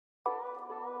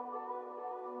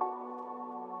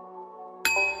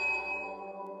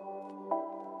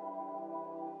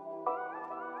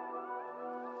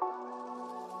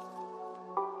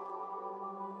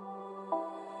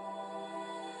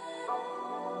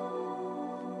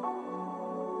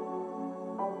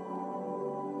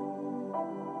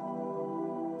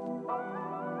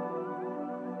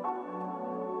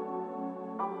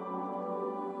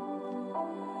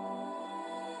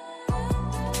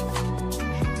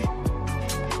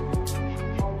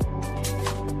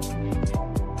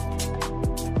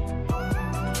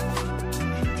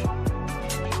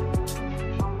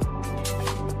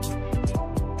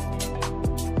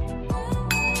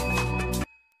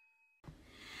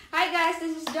guys,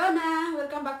 this is Jonah.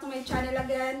 Welcome back to my channel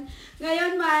again.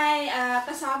 Ngayon may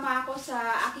kasama ako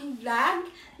sa aking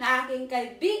vlog na aking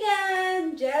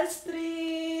kaibigan, Gel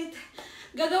Street.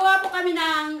 Gagawa po kami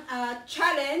ng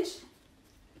challenge.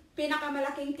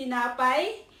 Pinakamalaking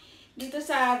tinapay dito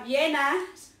sa Vienna.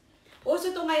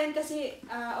 Uso to ngayon kasi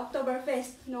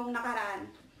Oktoberfest nung nakaraan.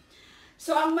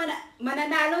 So ang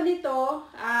mananalo nito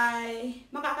ay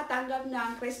makakatanggap ng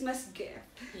Christmas gift.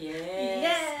 Yes.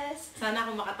 Yes. Sana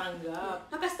ako makatanggap.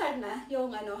 Nakastart na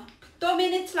yung 2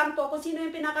 minutes lang po kung sino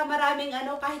yung pinakamaraming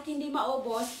kahit hindi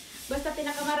maubos, basta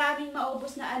pinakamaraming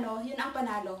maubos na yun ang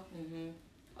panalo.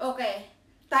 Okay.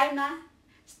 Time na.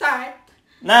 Start.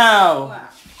 Now.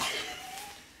 Wow.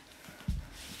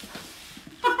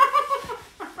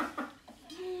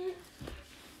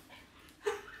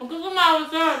 Huwag ka kumawa,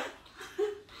 sir.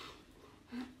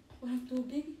 Walang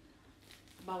tubig.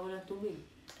 Bawal ang tubig.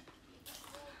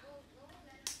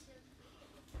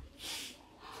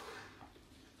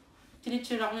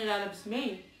 Tinitsura ako nilalabas,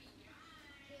 May.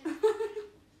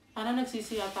 Parang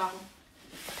nagsisiyata ako.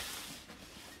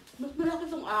 Mas malaki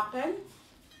itong akin.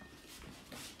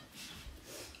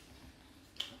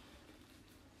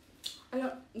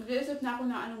 Nag-iisip na ako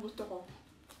na anong gusto ko.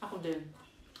 Ako din.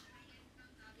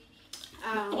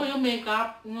 Gusto ko yung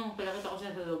makeup. Pinakita ko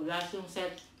siya sa glass, yung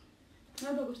set.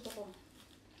 Ano ba gusto ko?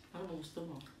 Ano ba gusto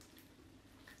mo?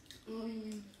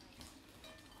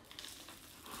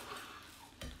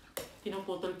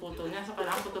 Pinuputol-putol niya. So,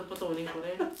 kailangan putol-putulin ko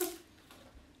rin.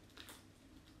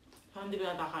 Parang hindi ko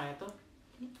yata kaya to.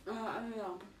 Ano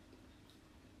lang?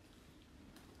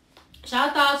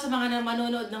 Shoutout sa mga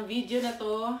manonood ng video na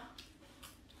to.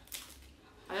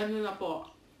 Alam niyo na po.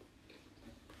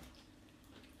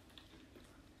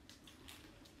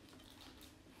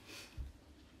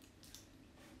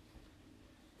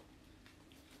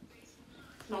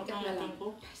 Makeup na lang.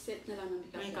 Set na lang ng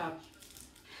makeup. Makeup.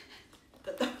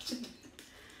 Tatawa siya.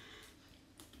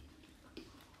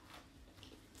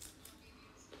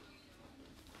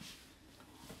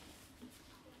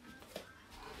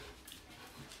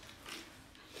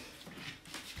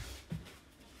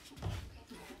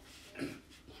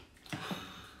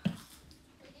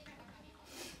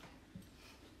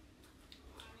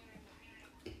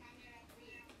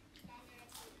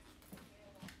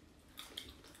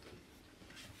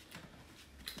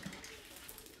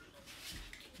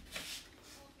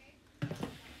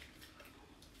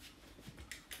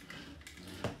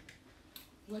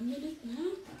 One minute na.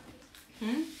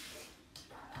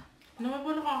 Naman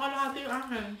po nakakalahati yung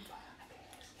akin.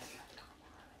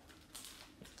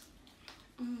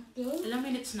 Ilang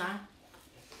minutes na?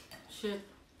 Shit.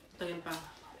 Tagal pa.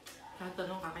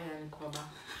 Tatanong kakayanin ko ba?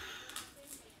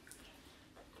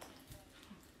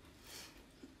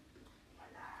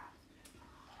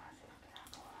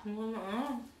 Ano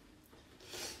na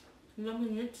ilang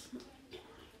minutes?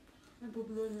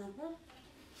 Nabubulo na ako.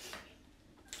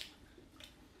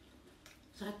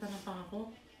 Sakit pa ng panga ko.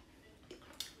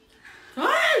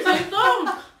 Ay! Sakit to!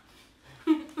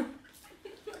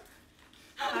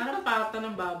 Parang pata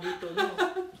ng baboy to, no?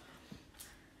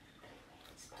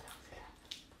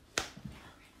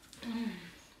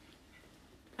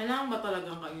 Kailangan ba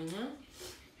talagang kayo niya?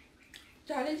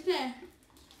 Challenge na eh.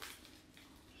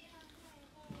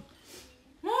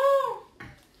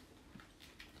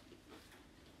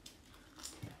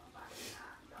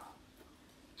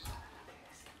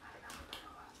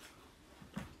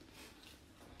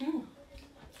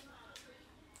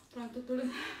 Parang tutuloy.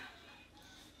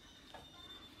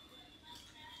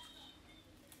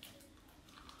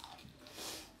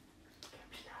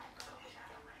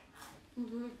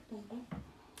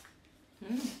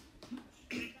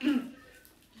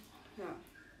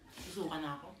 Susuka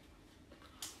na ako.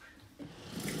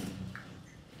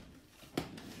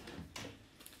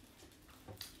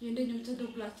 Yun din yung sa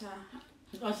Douglas ha.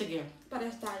 Oh, sige.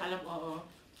 Parehas tayo. Alam, oo.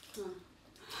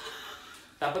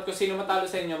 Dapat kung sino matalo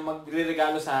sa inyo,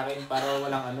 magre-regalo sa akin para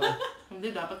walang ano.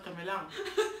 Hindi, dapat kami lang.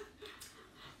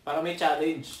 Para may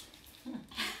challenge.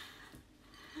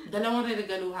 Dalawang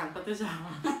regaluhan, pati sa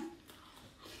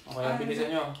Okay, bilisan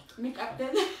nyo. Make-up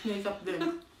din. makeup din.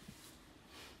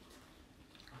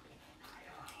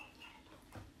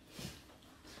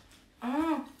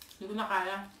 Hindi ko na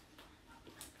kaya.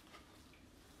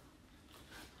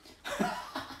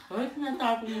 Ay,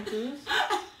 tinatapon mo, sis.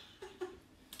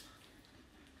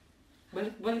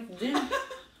 Balik-balik din.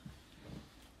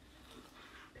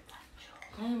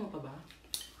 Kaya mo pa ba?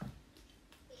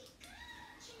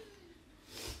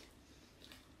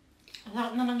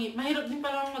 Mahirap din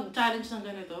palang mag-challenge ng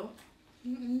ganito.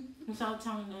 Ang sakit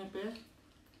sa akin ng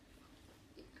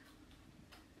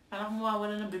Parang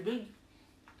mawawala ng bibig.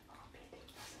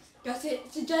 Kasi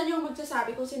si Jan yung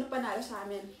magsasabi kung sino panalo sa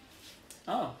amin.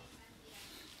 Oo.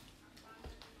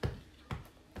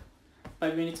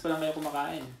 5 minutes pa lang kayo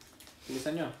kumakain.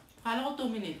 Bilisan nyo. Kala ko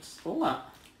 2 minutes. Oo nga.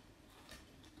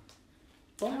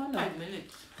 Oo nga na. 5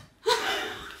 minutes.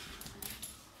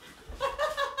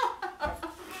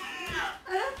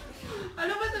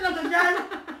 Ano ba talaga dyan?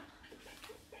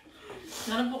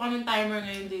 Meron po kaming timer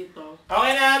ngayon dito.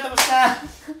 Okay na, tapos na.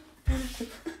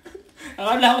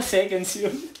 Akala ko seconds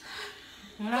yun.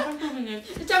 Wala kang 2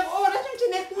 minutes. Isang oras yung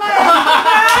chinek mo.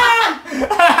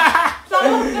 Saan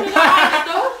mo ka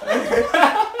ito?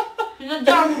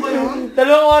 Pinadya mo ba yun? 2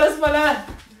 oras pala.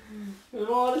 2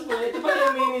 oras pala. Ito pala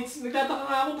yung minutes. Nagtataka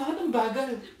nga ako, bakit ang bagal?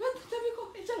 Ba't sabi ko,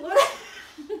 isang oras?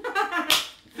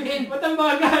 Pin, Ba't ang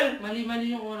bagal?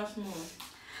 mali-mali yung oras mo.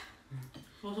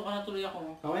 Puso ka na tuloy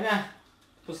ako. Okay na.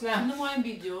 Tapos na. Ano mo yung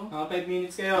video? Mga 5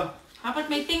 minutes kayo. Dapat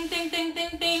may ting ting ting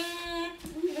ting ting.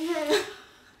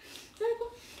 Sabi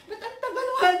ko, ba't ang tagal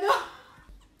mo ano?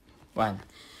 1.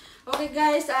 Okay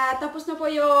guys, tapos na po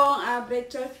yung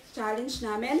Brezel challenge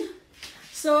namin.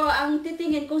 So, ang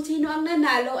titingin kung sino ang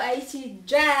nanalo ay si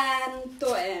Jan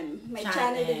 2M. May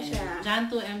channel din siya. Jan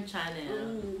 2M channel.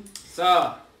 So,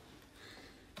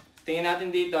 tingin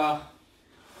natin dito.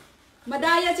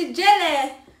 Madaya si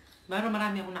Jelle. Pero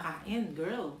marami akong nakain,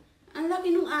 girl. Ang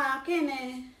laki nung akin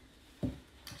eh.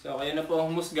 So, kayo na po ang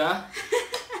humusga.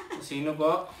 Kung sino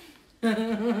po.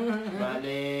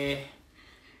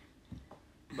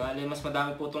 Bale, mas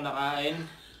madami po itong nakain.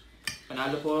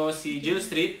 Panalo po si Jill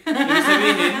Street. Ibig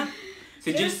sabihin, si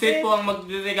Jill Street po ang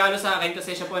magregalo sa akin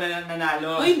kasi siya po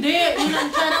nanalo. Oh, hindi! Yun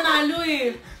ang siya nanalo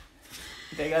eh.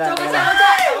 Teka So, lang, kasi teka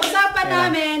lang. usapan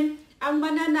namin, ang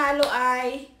mananalo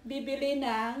ay bibili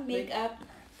ng makeup.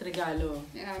 Regalo.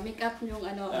 Makeup yung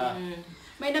ano. Mm.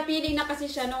 May napili na kasi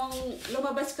siya nung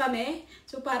lumabas kami.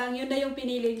 So, parang yun na yung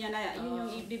pinili niya na yun yung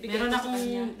ibibigay Meron ko sa akong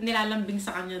kanya. nilalambing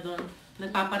sa kanya doon.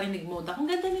 Nagpaparinig mode. Ang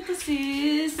ganda nito,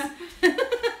 sis.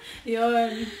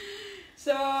 Yun.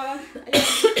 So,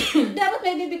 ayun. Dapat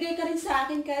may bibigay ka rin sa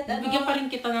akin kahit ano. Bigyan pa rin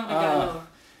kita ng regalo.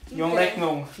 Yung rec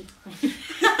nung.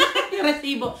 Yung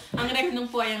resibo. Ang rec nung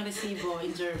po ay ang resibo in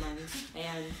German.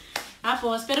 Ayan.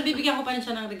 Tapos, pero bibigyan ko pa rin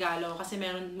siya ng regalo kasi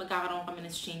magkakaroon kami ng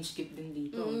exchange gift din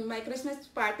dito. May Christmas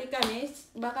party kami.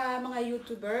 Baka mga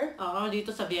YouTuber. Oo,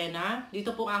 dito sa Vienna.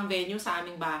 Dito po ang venue sa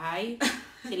aming bahay.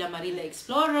 Sila Marila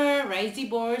Explorer, Rizzy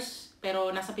Bors,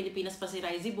 pero nasa Pilipinas pa si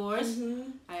Rizzy Bors.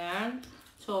 Ayan.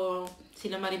 So,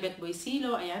 sila Maribeth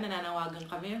Boysilo, ayan, nananawagan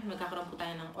kami. Magkakaroon po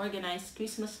tayo ng organized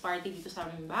Christmas party dito sa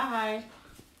aming bahay.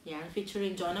 Ayan,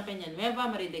 featuring Jonah Peñanueva,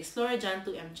 Marila Explorer, Jan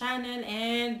 2M Channel,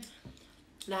 and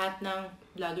lahat ng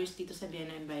vloggers dito sa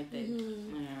Vienna invited.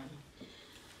 Ayan.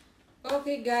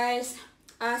 Okay guys,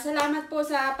 salamat po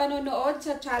sa panonood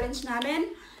sa challenge namin.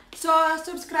 So,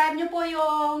 subscribe nyo po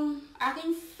yung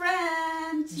aking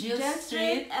friends, Jill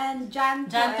Street and Jan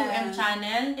 2M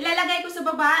Channel. Ilalagay ko sa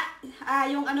baba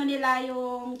yung ano nila,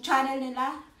 yung channel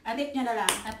nila. Tip nyo na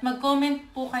lang. At mag-comment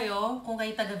po kayo kung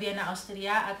kayo taga Vienna,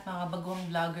 Austria at mga bagong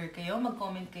vlogger kayo.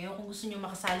 Mag-comment kayo kung gusto nyo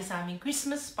makasali sa aming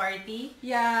Christmas party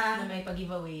na may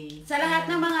pag-giveaway. Sa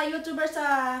lahat ng mga YouTubers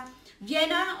sa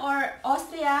Vienna or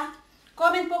Austria,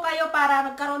 comment po kayo para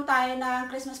magkaroon tayo ng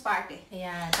Christmas party.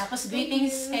 Ayan. Tapos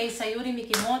greetings kay Sayuri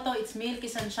Mikimoto, It's Milky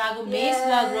Santiago, Maze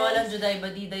Vlog, Roland,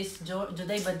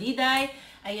 Juday Badiday.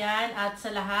 Ayan. At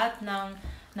sa lahat ng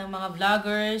mga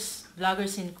vloggers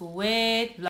in Kuwait,